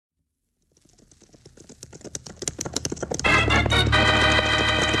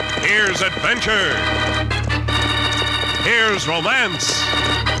Here's adventure. Here's romance.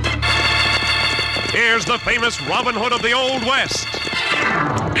 Here's the famous Robin Hood of the Old West.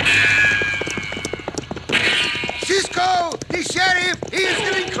 Cisco, the sheriff, he is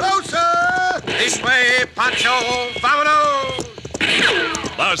getting closer. This way, Pancho, vámonos.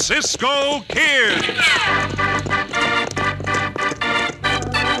 The Cisco Kid.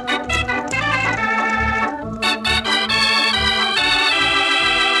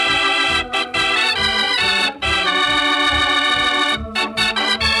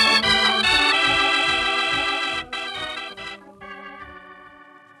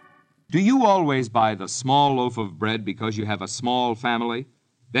 Do you always buy the small loaf of bread because you have a small family?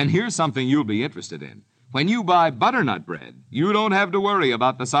 Then here's something you'll be interested in. When you buy butternut bread, you don't have to worry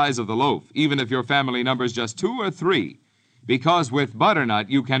about the size of the loaf, even if your family number's just 2 or 3. Because with butternut,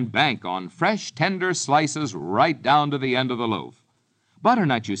 you can bank on fresh, tender slices right down to the end of the loaf.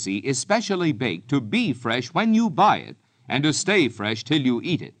 Butternut, you see, is specially baked to be fresh when you buy it and to stay fresh till you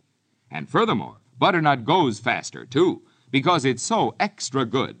eat it. And furthermore, butternut goes faster, too, because it's so extra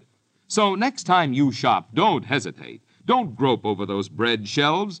good. So next time you shop, don't hesitate. Don't grope over those bread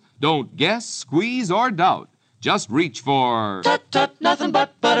shelves. Don't guess, squeeze, or doubt. Just reach for... Tut, tut, nothing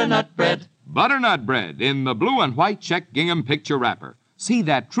but butternut bread. Butternut bread in the blue and white check gingham picture wrapper. See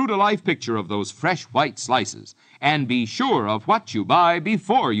that true-to-life picture of those fresh white slices. And be sure of what you buy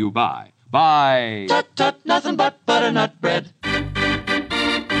before you buy. Buy... Tut, tut, nothing but butternut bread.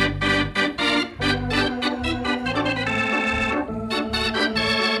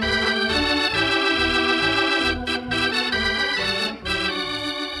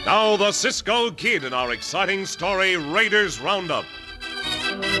 Now the Cisco Kid in our exciting story, Raiders Roundup.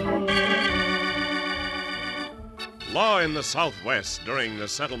 Law in the Southwest during the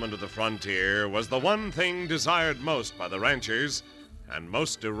settlement of the frontier was the one thing desired most by the ranchers and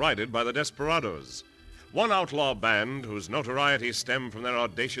most derided by the desperados. One outlaw band, whose notoriety stemmed from their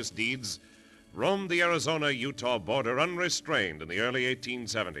audacious deeds, roamed the Arizona-Utah border unrestrained in the early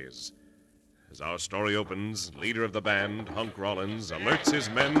 1870s. As our story opens, leader of the band, Hunk Rollins, alerts his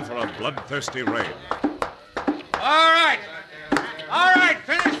men for a bloodthirsty raid. All right,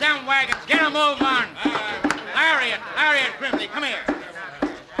 finish them wagons. Get a move on. Lariat Grimley, come here.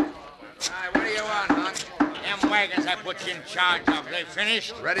 What do you want, Hunk? Them wagons I put you in charge of, they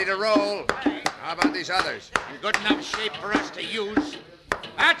finished? Ready to roll. How about these others? In good enough shape for us to use.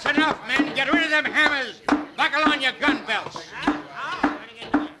 That's enough, men. Get rid of them hammers. Buckle on your gun belts.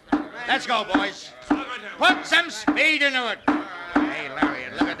 Let's go, boys. Put some speed into it. Hey,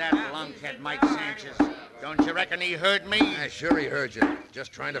 Lariat, look at that lunkhead, Mike Sanchez. Don't you reckon he heard me? Yeah, sure he heard you.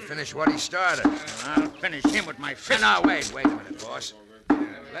 Just trying to finish what he started. I'll finish him with my fist. Now, wait a minute, boss.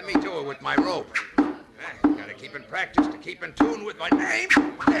 Let me do it with my rope. Gotta keep in practice to keep in tune with my name.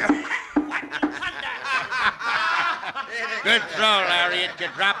 Good throw, Lariat. You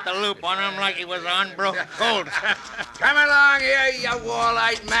dropped the loop on him like he was an unbroken colt. Come along here, you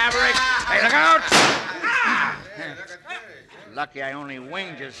wall-eyed maverick. Hey, look out! Lucky I only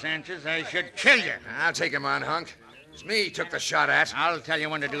winged you, Sanchez. I should kill you. I'll take him on, Hunk. It's me he took the shot at. I'll tell you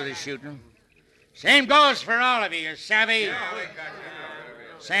when to do the shooting. Same goes for all of you savvy?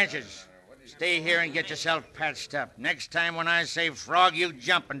 Sanchez, stay here and get yourself patched up. Next time when I say frog, you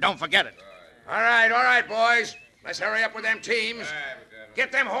jump, and don't forget it. All right, boys. Let's hurry up with them teams.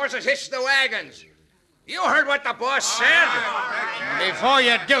 Get them horses hitched to the wagons. You heard what the boss said. Before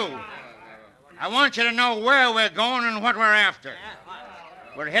you do, I want you to know where we're going and what we're after.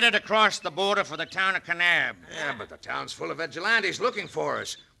 We're headed across the border for the town of Kanab. Yeah, but the town's full of vigilantes looking for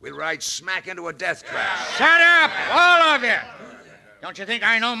us. We'll ride smack into a death trap. Shut up, all of you! Don't you think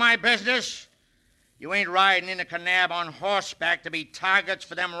I know my business? You ain't riding into Kanab on horseback to be targets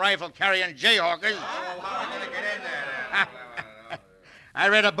for them rifle-carrying jayhawkers. I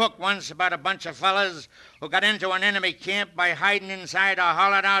read a book once about a bunch of fellas who got into an enemy camp by hiding inside a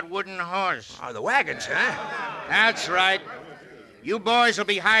hollowed-out wooden horse. Oh, the wagons, huh? That's right. You boys will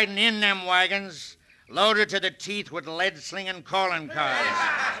be hiding in them wagons, loaded to the teeth with lead-slinging calling cards.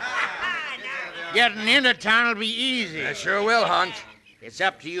 Getting into town will be easy. I sure will, Hunk. It's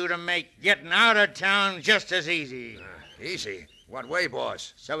up to you to make getting out of town just as easy. Easy? What way,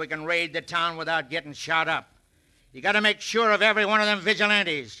 boss? So we can raid the town without getting shot up. You got to make sure of every one of them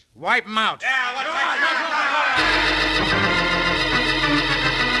vigilantes. Wipe them out. Yeah, what's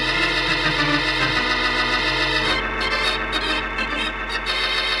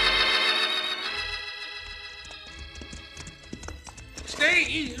Stay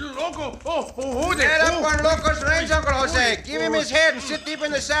easy, loco. Oh, Get up, Juan Locos, guns, Uncle Jose. Give him his head and sit deep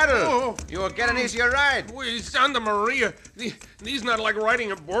in the saddle. You will get an easier ride. Santa Maria. These not like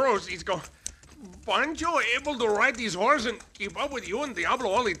riding a burro, Cisco. Pancho able to ride these horses and keep up with you and Diablo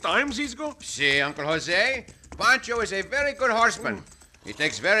all the time, Cisco? See, Uncle Jose, Pancho is a very good horseman. He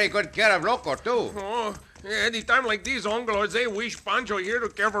takes very good care of Loco, too. Oh, any time like this, Uncle Jose wish Pancho here to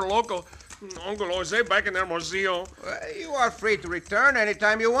care for Loco. Uncle Jose back in Hermosillo. You are free to return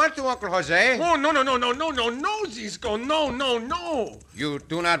anytime you want to, Uncle Jose. Oh, no, Cisco. No. You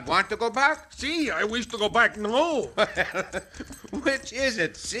do not want to go back? See, I wish to go back. No. Which is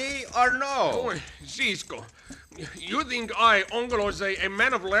it, see or no? Oh, Cisco, you think I, Uncle Jose, a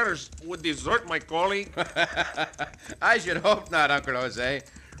man of letters, would desert my colleague? I should hope not, Uncle Jose.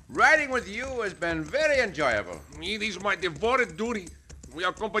 Riding with you has been very enjoyable. It is my devoted duty. We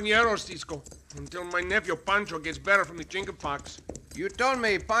are compañeros, Cisco, until my nephew Pancho gets better from the chickenpox. You told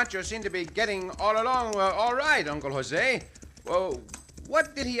me Pancho seemed to be getting all along all right, Uncle Jose. Well,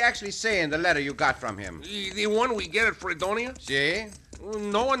 what did he actually say in the letter you got from him? The one we get at Fredonia? See?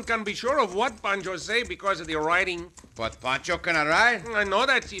 No one can be sure of what Pancho say because of the writing. But Pancho cannot ride? I know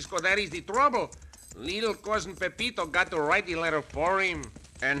that, Cisco. That is the trouble. Little cousin Pepito got to write the letter for him.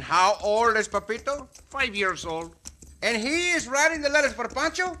 And how old is Pepito? 5 years old. And he is writing the letters for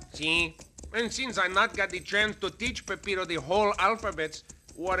Pancho? See? And since I not got the chance to teach Pepito the whole alphabets,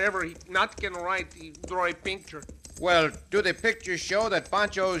 whatever he not can write, he draw a picture. Well, do the pictures show that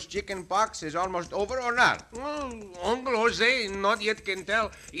Pancho's chicken pox is almost over or not? Well, Uncle Jose not yet can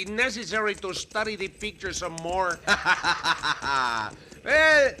tell. It's necessary to study the picture some more.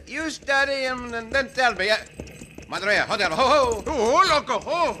 Well, you study him and then tell me. Madre, hold on, ho! Oh, loco,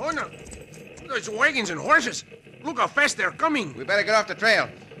 oh, no. There's wagons and horses. Look how fast they're coming. We better get off the trail.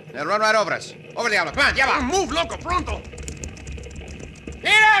 They'll run right over us. Over, Diablo. Come on, Diablo. Move, loco, pronto.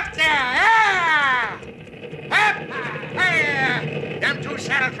 Get up there! Yeah! Up! Hey! Them two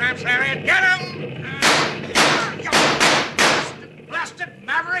saddle tramps, Larry. Get 'em! Blasted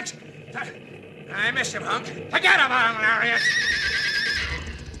mavericks! I missed him, Hunk. Forget about him, Larry.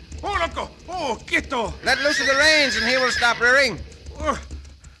 Oh, loco. Oh, quieto. Let loose of the reins and he will stop rearing. Oh,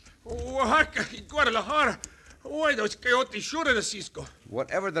 Oaxaca y Guadalajara. Why those coyotes shoot at us, Cisco?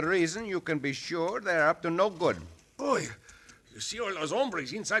 Whatever the reason, you can be sure they're up to no good. Boy, you see all those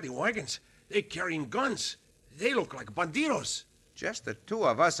hombres inside the wagons? They're carrying guns. They look like bandidos. Just the two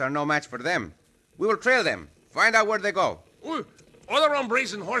of us are no match for them. We will trail them, find out where they go. Oh, other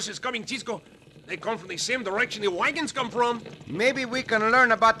hombres and horses coming, Cisco. They come from the same direction the wagons come from. Maybe we can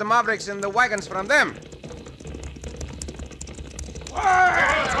learn about the Mavericks and the wagons from them.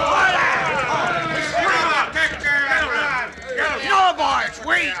 No, boys,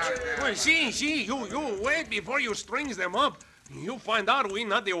 wait. Well, see, you wait before you strings them up. You find out we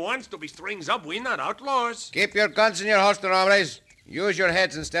not the ones to be strings up. We not outlaws. Keep your guns in your holster, hombres. Use your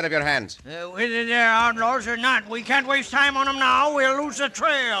heads instead of your hands. Whether they're outlaws or not, we can't waste time on them now. We'll lose the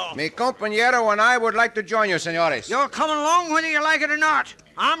trail. Mi compañero and I would like to join you, senores. You're coming along whether you like it or not.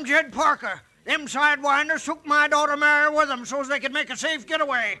 I'm Jed Parker. Them sidewinders took my daughter Mary with them so they could make a safe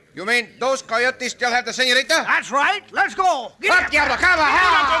getaway. You mean those coyotes still have the senorita? That's right. Let's go. Get Up, Diablo, come on!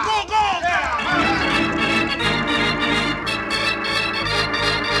 Go!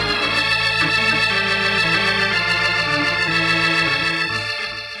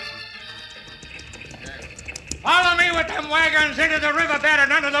 Follow me with them wagons into the riverbed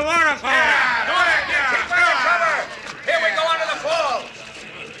and under the waterfall. Go ahead, keep under cover. Here we go under the falls.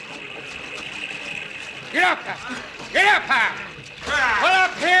 Get up! Get up! Pull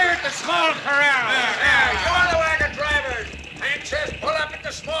up here at the small corral. You are the wagon drivers. Anxious, pull up at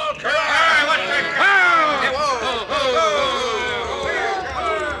the small corral.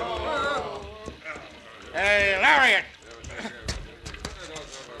 Hey, Lariat.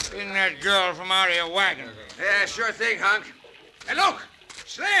 Bring that girl from out of your wagon. Yeah, sure thing, Hunk. Hey, look,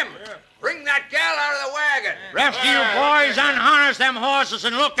 Slim, bring that gal out of the wagon. Rest of you boys unharness them horses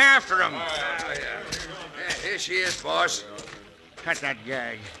and look after them. Yeah, here she is, boss. Cut that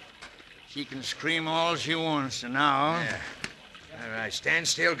gag. She can scream all she wants to now. Yeah. All right, stand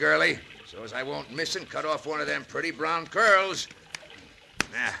still, girlie, so as I won't miss and cut off one of them pretty brown curls.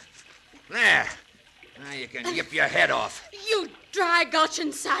 There. Now you can yip your head off. You dry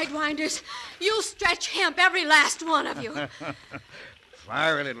gulching sidewinders. You'll stretch hemp, every last one of you.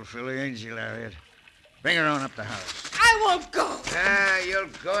 Fiery little filly, ain't she, Lariat? Bring her on up the house. I won't go. You'll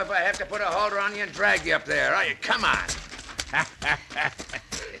go if I have to put a halter on you and drag you up there. All right, come on.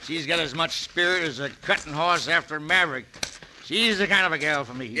 She's got as much spirit as a cutting horse after Maverick. She's the kind of a gal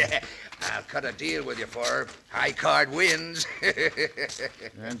for me. Yeah, I'll cut a deal with you for her. High card wins.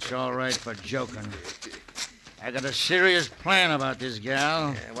 That's all right for joking. I got a serious plan about this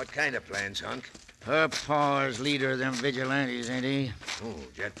gal. What kind of plans, Hunk? Her pa is leader of them vigilantes, ain't he? Oh,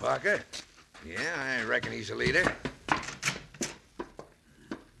 Jed Parker? Yeah, I reckon he's a leader.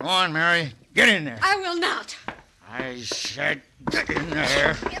 Go on, Mary. Get in there. I will not. I said get in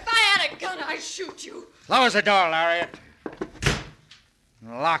there. If I had a gun, I'd shoot you. Close the door, Lariat.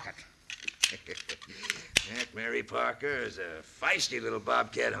 Lock it. That Mary Parker is a feisty little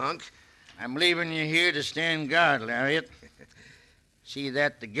bobcat, Hunk. I'm leaving you here to stand guard, Lariat. See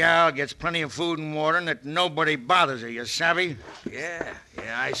that the gal gets plenty of food and water and that nobody bothers her, you savvy? Yeah,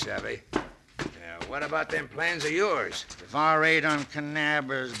 I savvy. What about them plans of yours? If our raid on Kanab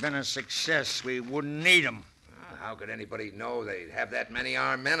has been a success, we wouldn't need 'em. How could anybody know they'd have that many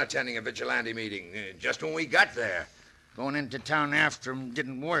armed men attending a vigilante meeting just when we got there? Going into town after 'em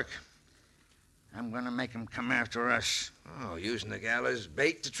didn't work. I'm going to make 'em come after us. Oh, using the gal as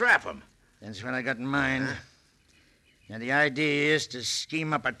bait to trap 'em. That's what I got in mind. Now, the idea is to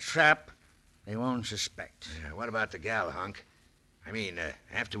scheme up a trap they won't suspect. What about the gal, Hunk? I mean,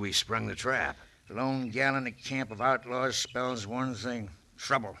 after we sprung the trap. The lone gal in a camp of outlaws spells one thing: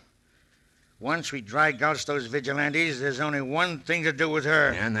 trouble. Once we dry gulch those vigilantes, there's only one thing to do with her.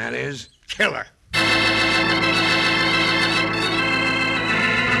 And that is? Kill her.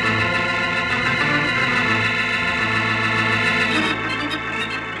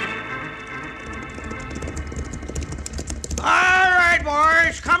 All right,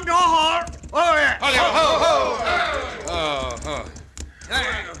 boys, come to a halt. Oh, yeah.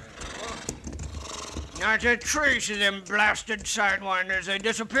 Not a trace of them blasted sidewinders. They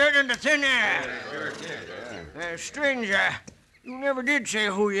disappeared into thin air. Stranger, you never did say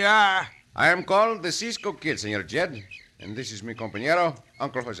who you are. I am called the Cisco Kid, Senor Jed. And this is mi compañero,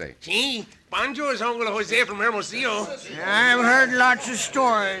 Uncle Jose. See? Pancho is Uncle Jose from Hermosillo. I've heard lots of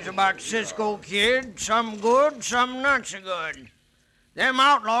stories about Cisco Kid. Some good, some not so good. Them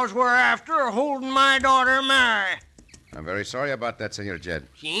outlaws we're after are holding my daughter Mary. I'm very sorry about that, Senor Jed.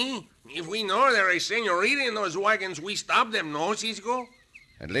 See? If we know there is senorita in those wagons, we stop them, no, Cisco?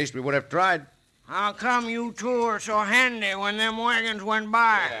 At least we would have tried. How come you two are so handy when them wagons went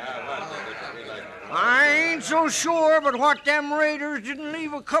by? I ain't so sure, but what them raiders didn't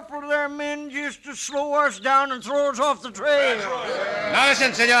leave a couple of their men just to slow us down and throw us off the trail. Now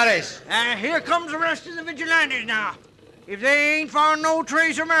listen, senores. Here comes the rest of the vigilantes now. If they ain't found no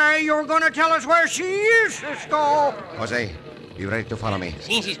trace of Mary, you're gonna tell us where she is, Cisco. Jose, you ready to follow me?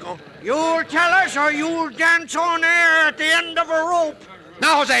 See, Cisco. You'll tell us or you'll dance on air at the end of a rope.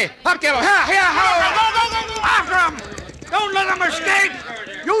 Now, Jose, up, Kilo. Here, Go! After them! Don't let them escape!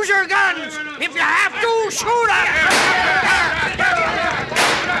 Use your guns! If you have to, shoot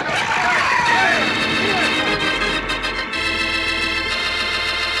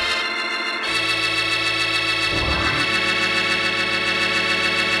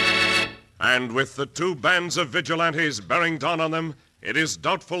And with the two bands of vigilantes bearing down on them, it is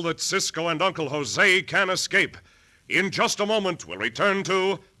doubtful that Cisco and Uncle Jose can escape. In just a moment, we'll return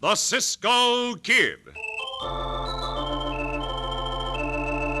to the Cisco Kid.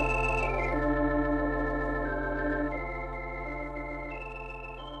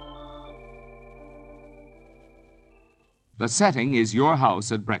 The setting is your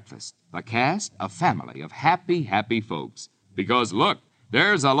house at breakfast. The cast, a family of happy, happy folks. Because look,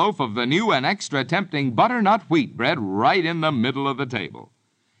 there's a loaf of the new and extra tempting butternut wheat bread right in the middle of the table.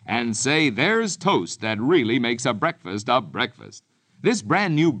 And say, there's toast that really makes a breakfast a breakfast. This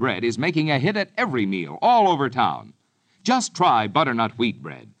brand new bread is making a hit at every meal all over town. Just try butternut wheat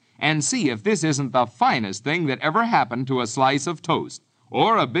bread and see if this isn't the finest thing that ever happened to a slice of toast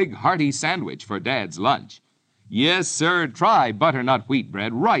or a big hearty sandwich for Dad's lunch. Yes, sir, try butternut wheat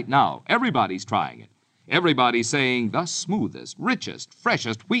bread right now. Everybody's trying it. Everybody's saying the smoothest, richest,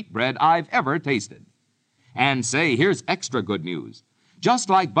 freshest wheat bread I've ever tasted. And say, here's extra good news. Just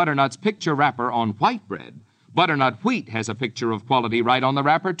like Butternut's picture wrapper on white bread, Butternut Wheat has a picture of quality right on the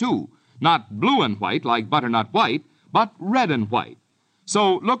wrapper, too. Not blue and white like Butternut White, but red and white.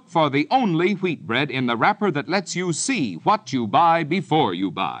 So look for the only wheat bread in the wrapper that lets you see what you buy before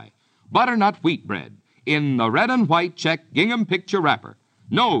you buy. Butternut Wheat Bread in the red and white check gingham picture wrapper.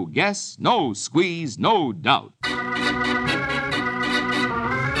 No guess, no squeeze, no doubt.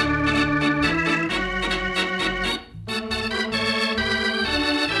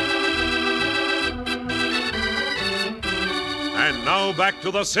 And now back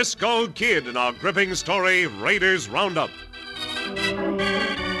to the Cisco Kid in our gripping story, Raiders Roundup.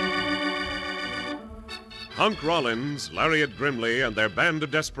 Hunk Rollins, Lariat Grimley, and their band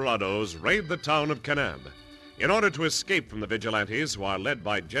of desperados raid the town of Kanab. In order to escape from the vigilantes, who are led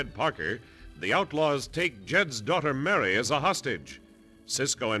by Jed Parker, The outlaws take Jed's daughter Mary as a hostage.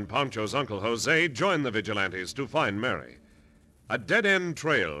 Cisco and Pancho's Uncle Jose join the vigilantes to find Mary. A dead-end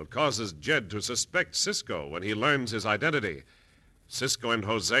trail causes Jed to suspect Cisco when he learns his identity. Cisco and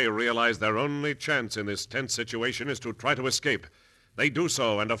Jose realize their only chance in this tense situation is to try to escape. They do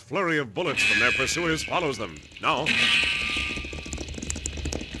so, and a flurry of bullets from their pursuers follows them. Now,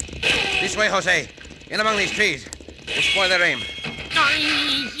 this way, Jose. In among these trees. We'll spoil their aim.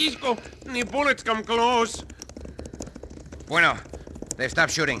 Ay, Cisco, the bullets come close. Bueno, they've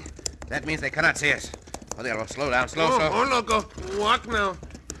stopped shooting. That means they cannot see us. Oh, they'll slow down, slow. Oh, loco, walk now.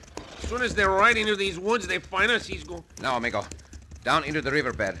 As soon as they're right into these woods, they find us, Cisco. Now, amigo, down into the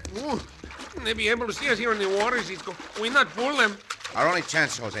riverbed. Ooh, they be able to see us here in the water, Cisco. We not fool them. Our only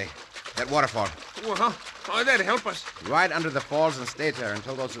chance, Jose. That waterfall. Well, how'd that help us? Ride under the falls and stay there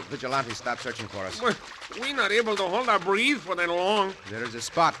until those vigilantes stop searching for us. Well, we not able to hold our breath for that long. There is a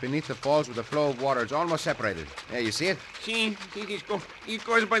spot beneath the falls with the flow of water. It's almost separated. Yeah, you see it? See, Cisco. It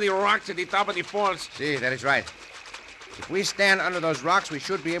goes by the rocks at the top of the falls. See, that is right. If we stand under those rocks, we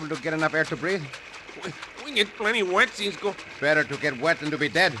should be able to get enough air to breathe. We get plenty wet, Cisco. Better to get wet than to be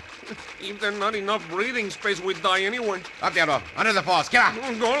dead. If there's not enough breathing space, we'd die anyway. Up, Diablo. Under the falls. Get out.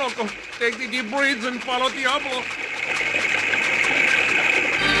 Go, loco. Take the deep breaths and follow Diablo.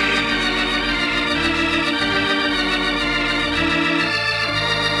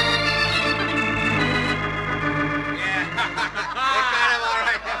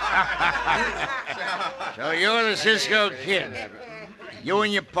 So you're the Cisco Kid. You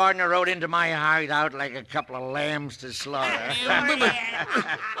and your partner rode into my hideout like a couple of lambs to slaughter.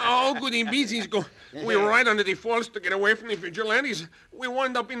 How could he be, Cisco? We were right under the falls to get away from the vigilantes. We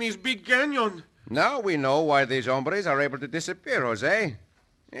wound up in this big canyon. Now we know why these hombres are able to disappear, Jose.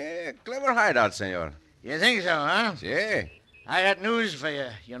 Yeah, clever hideout, senor. You think so, huh? Yeah. I got news for you.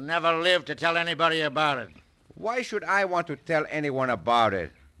 You'll never live to tell anybody about it. Why should I want to tell anyone about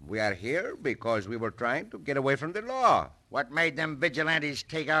it? We are here because we were trying to get away from the law. What made them vigilantes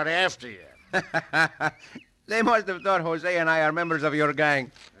take out after you? They must have thought Jose and I are members of your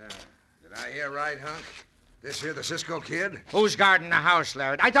gang. Did I hear right, Hunk? This here the Cisco Kid? Who's guarding the house,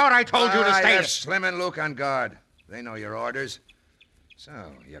 Larry? I thought I told you to stay. There's Slim and Luke on guard. They know your orders. So,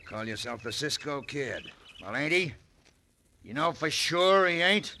 you call yourself the Cisco Kid? Well, ain't he? You know for sure he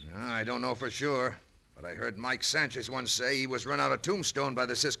ain't? No, I don't know for sure. But I heard Mike Sanchez once say he was run out of Tombstone by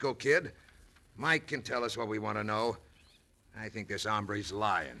the Cisco Kid. Mike can tell us what we want to know. I think this hombre's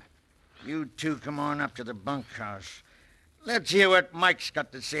lying. You two come on up to the bunkhouse. Let's hear what Mike's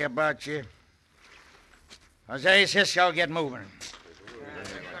got to say about you. Jose, Cisco, get moving.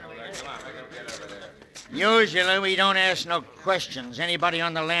 Usually we don't ask no questions. Anybody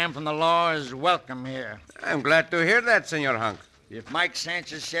on the lam from the law is welcome here. I'm glad to hear that, Senor Hunk. If Mike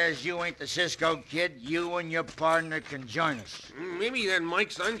Sanchez says you ain't the Cisco Kid, you and your partner can join us. Maybe that Mike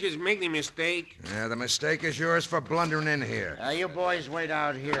Sanchez made a mistake. Yeah, the mistake is yours for blundering in here. You boys wait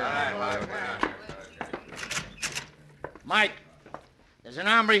out here. Mike, there's an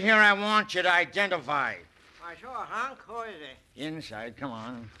hombre here I want you to identify. I saw Hunk. Who is he? Inside, come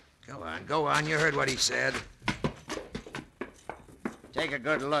on. Go on. You heard what he said. Take a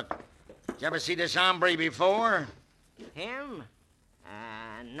good look. Did you ever see this hombre before? Him?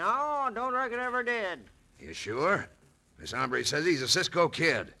 No, don't reckon ever did. You sure? This hombre says he's a Cisco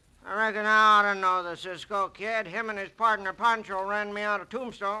Kid. I reckon I ought to know the Cisco Kid. Him and his partner Pancho ran me out of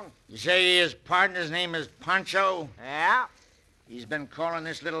Tombstone. You say his partner's name is Pancho? Yeah. He's been calling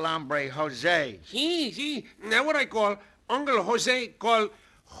this little hombre Jose. See, that's what I call Uncle Jose, call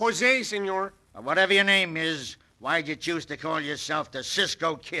Jose, senor. Whatever your name is, why'd you choose to call yourself the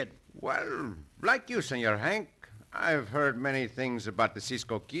Cisco Kid? Well, like you, Senor Hank, I've heard many things about the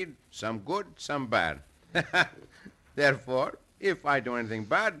Cisco Kid, some good, some bad. Therefore, if I do anything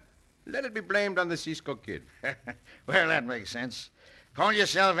bad, let it be blamed on the Cisco Kid. Well, that makes sense. Call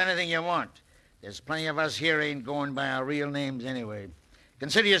yourself anything you want. There's plenty of us here ain't going by our real names anyway.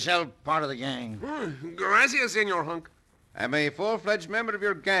 Consider yourself part of the gang. Gracias, Senor Hunk. I'm a full-fledged member of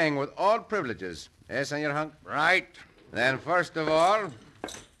your gang with all privileges. Eh, Senor Hunk? Right. Then, first of all,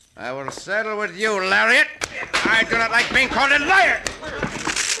 I will settle with you, Lariat. I do not like being called a liar.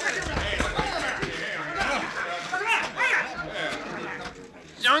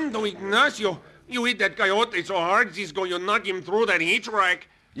 Santo Ignacio, you hit that coyote so hard, Cisco, you knock him through that hitch rack.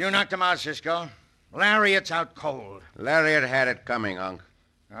 You knocked him out, Cisco. Lariat's out cold. Lariat had it coming, Hunk.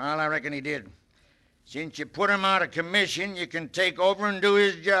 Well, I reckon he did. Since you put him out of commission, you can take over and do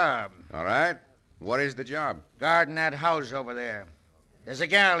his job. All right. What is the job? Guarding that house over there. There's a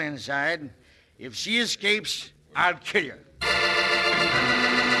gal inside. If she escapes, I'll kill you.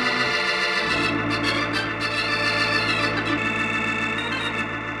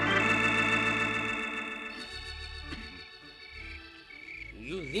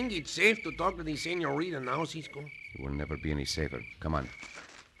 You think it's safe to talk to the senorita now, Cisco? It will never be any safer. Come on.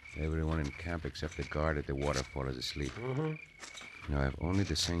 Everyone in camp except the guard at the waterfall is asleep. Now, if only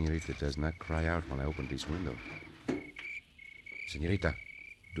the senorita does not cry out when I open this window. Senorita,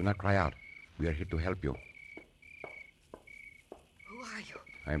 do not cry out. We are here to help you. Who are you?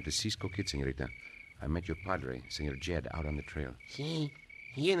 I am the Cisco Kid, senorita. I met your padre, Senor Jed, out on the trail. See?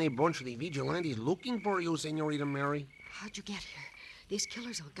 He and a bunch of the vigilantes looking for you, Senorita Mary. How'd you get here? These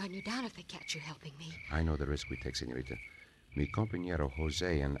killers will gun you down if they catch you helping me. I know the risk we take, senorita. Mi compañero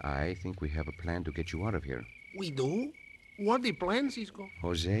Jose and I think we have a plan to get you out of here. We do? What the plan, Cisco?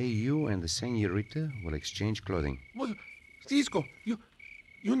 Jose, you and the senorita will exchange clothing. Well, Cisco, you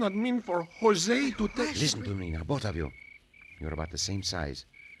not mean for Jose to take... Listen to me now, both of you. You're about the same size.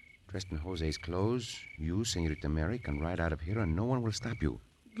 Dressed in Jose's clothes, you, Senorita Mary, can ride out of here and no one will stop you.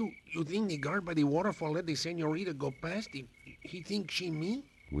 You think the guard by the waterfall let the senorita go past? He thinks she me?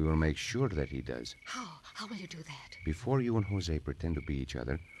 We will make sure that he does. How? How will you do that? Before you and Jose pretend to be each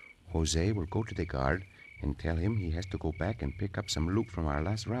other, Jose will go to the guard and tell him he has to go back and pick up some loot from our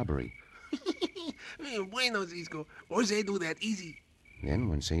last robbery. Bueno, Cisco. Jose do that easy. Then,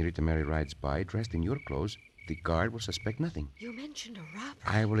 when Senorita Mary rides by, dressed in your clothes, the guard will suspect nothing. You mentioned a robbery.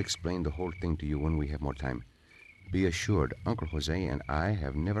 I will explain the whole thing to you when we have more time. Be assured, Uncle Jose and I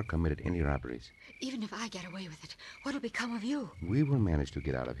have never committed any robberies. Even if I get away with it, what'll become of you? We will manage to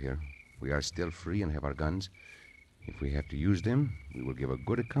get out of here. We are still free and have our guns. If we have to use them, we will give a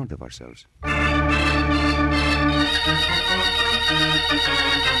good account of ourselves.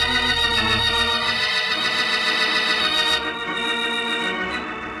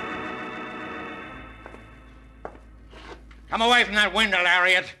 Come away from that window,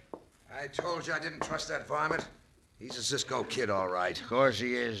 Lariat. I told you I didn't trust that varmint. He's a Cisco Kid, all right. Of course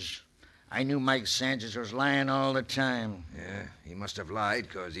he is. I knew Mike Sanchez was lying all the time. Yeah, he must have lied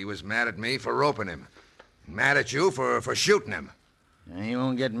because he was mad at me for roping him. Mad at you for shooting him. And he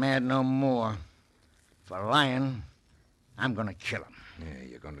won't get mad no more. For lying, I'm gonna kill him. Yeah,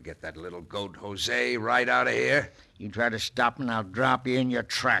 you're going to get that little goat Jose right out of here? You try to stop him, and I'll drop you in your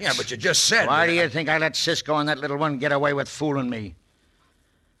tracks. Yeah, but you just said... Why do you think I let Cisco and that little one get away with fooling me?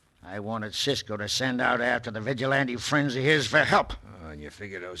 I wanted Cisco to send out after the vigilante friends of his for help. Oh, and you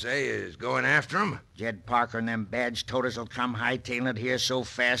figured Jose is going after him? Jed Parker and them badge toters will come hightailing it here so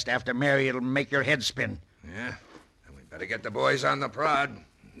fast after Mary it'll make your head spin. Yeah? Then we better get the boys on the prod.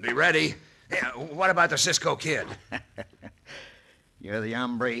 Be ready. Yeah, what about the Cisco Kid? You're the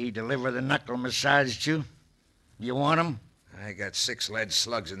hombre he delivered the knuckle massage to? You want him? I got 6 lead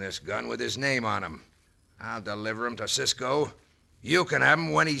slugs in this gun with his name on them. I'll deliver him to Cisco. You can have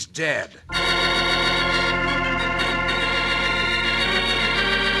him when he's dead.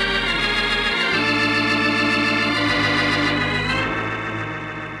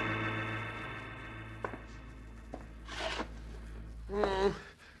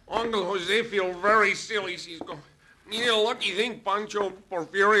 Uncle Jose feel very silly, Cisco. You know, lucky thing Pancho,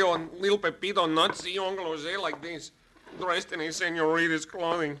 Porfirio, and Lil Pepito not see Uncle Jose like this, dressed in his senorita's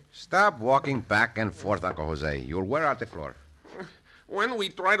clothing. Stop walking back and forth, Uncle Jose. You'll wear out the floor. When we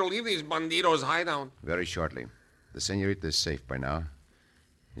try to leave these bandidos' hideout? Very shortly. The senorita is safe by now.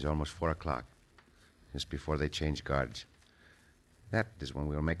 It's almost 4 o'clock. Just before they change guards. That is when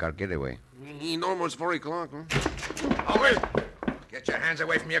we'll make our getaway. It's almost 4 o'clock, huh? Oh, wait. Get your hands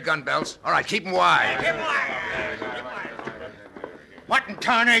away from your gun belts. All right, keep them wide. What in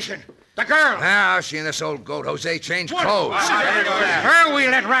tarnation? The girl! Now, she and this old goat Jose changed clothes. Her we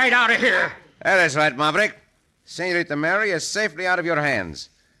let right out of here. That is right, Maverick. Senorita Mary is safely out of your hands.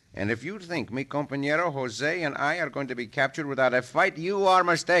 And if you think mi compañero Jose and I are going to be captured without a fight, you are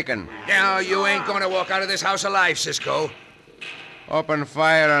mistaken. No, you ain't going to walk out of this house alive, Cisco. Open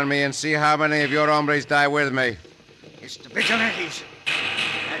fire on me and see how many of your hombres die with me. It's the vigilantes.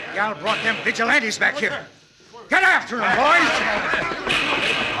 That gal brought them vigilantes back here. Get after them, boys!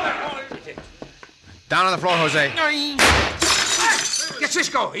 Down on the floor, Jose. Get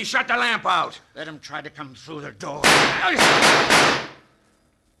Cisco. He shut the lamp out. Let him try to come through the door.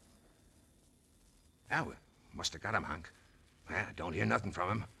 Now, we must have got him, Hunk. I don't hear nothing from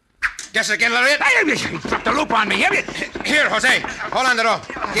him. Guess again, Lariat. He dropped the loop on me. Here, Jose. Hold on the door.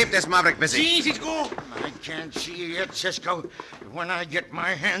 Keep this Maverick busy. See, Cisco. I can't see you yet, Cisco. When I get my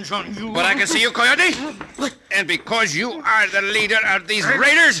hands on you... But I can see you, Coyote. And because you are the leader of these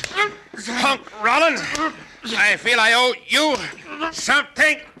raiders, Punk Rollins, I feel I owe you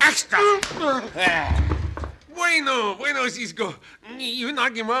something extra. Bueno, Cisco. You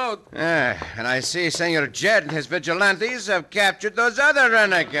knock him out. And I see Senor Jed and his vigilantes have captured those other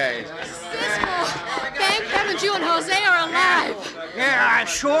renegades. Cisco, thank heaven Haven't you and Jose are alive? Yeah, I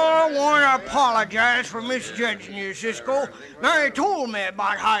sure want to apologize for misjudging you, Cisco. Mary told me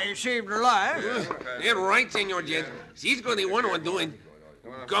about how you saved her life. You're right, Senor Jed. Cisco the one who doing.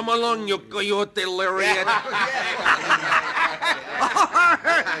 Come along, you coyote lariat.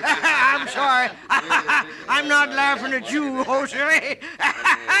 I'm sorry. I'm not laughing at you, Jose.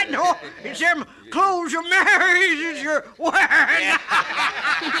 No, it's them clothes of Mary's you're wearing.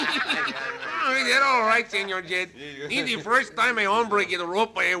 That's all right, Senor Jed. It's the first time a hombre get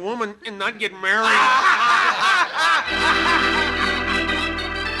roped by a woman and not get married.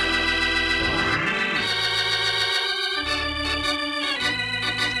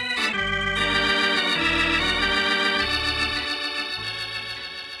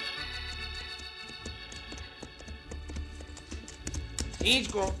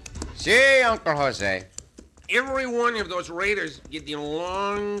 Cisco, See, Uncle Jose. every one of those raiders get the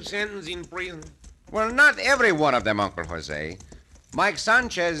long sentence in prison. Well, not every one of them, Uncle Jose. Mike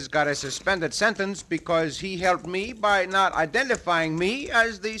Sanchez got a suspended sentence because he helped me by not identifying me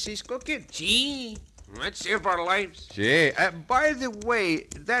as the Cisco Kid. Gee, that saved our lives. Gee, by the way,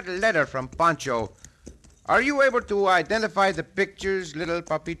 that letter from Pancho, are you able to identify the pictures little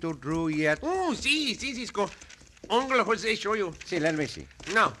Papito drew yet? Oh, see, Cisco. Uncle Jose show you. See, let me see.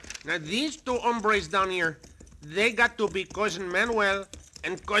 Now, these two hombres down here, they got to be Cousin Manuel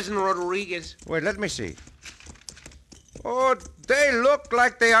and Cousin Rodriguez. Wait, let me see. Oh, they look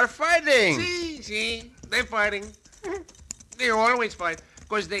like they are fighting. See, they're fighting. They always fight,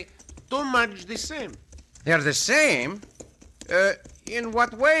 because they too much the same. They're the same? In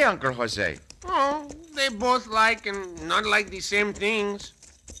what way, Uncle Jose? Oh, they both like and not like the same things.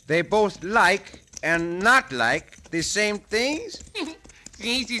 They both like and not like the same things?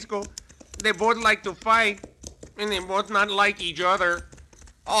 See, Cisco, they both like to fight, and they both not like each other.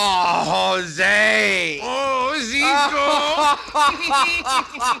 Oh, Jose! Oh, Cisco!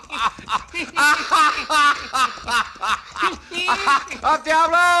 ¡Up,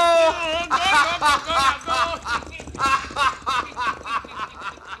 Diablo!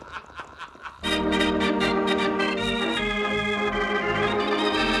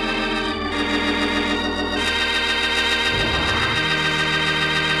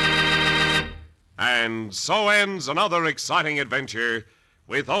 And so ends another exciting adventure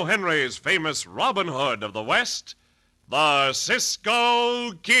with O. Henry's famous Robin Hood of the West, the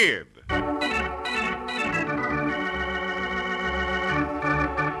Cisco Kid.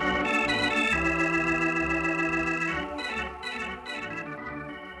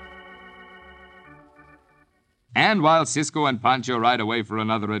 And while Cisco and Pancho ride away for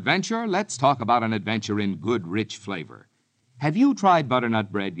another adventure, let's talk about an adventure in good, rich flavor. Have you tried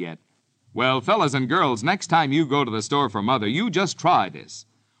butternut bread yet? Well, fellas and girls, next time you go to the store for Mother, you just try this.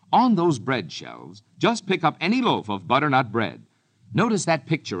 On those bread shelves, just pick up any loaf of butternut bread. Notice that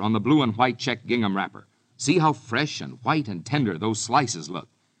picture on the blue and white check gingham wrapper. See how fresh and white and tender those slices look.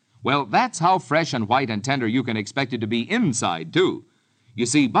 Well, that's how fresh and white and tender you can expect it to be inside, too. You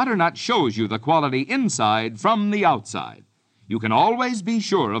see, butternut shows you the quality inside from the outside. You can always be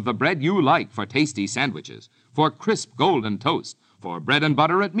sure of the bread you like for tasty sandwiches, for crisp golden toast, for bread and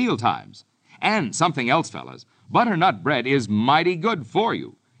butter at mealtimes. And something else, fellas, butternut bread is mighty good for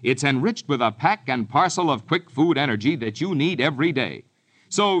you. It's enriched with a pack and parcel of quick food energy that you need every day.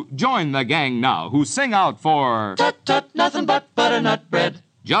 So join the gang now who sing out for... Tut, tut, nothing but butternut bread.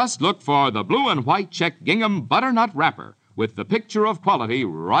 Just look for the blue and white check gingham butternut wrapper with the picture of quality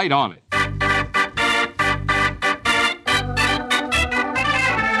right on it.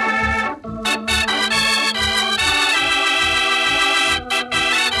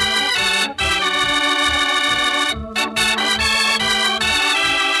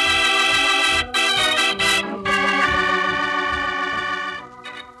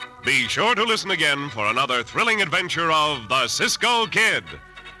 Be sure to listen again for another thrilling adventure of the Cisco Kid.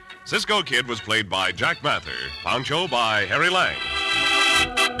 Cisco Kid was played by Jack Mather, Pancho by Harry Lang.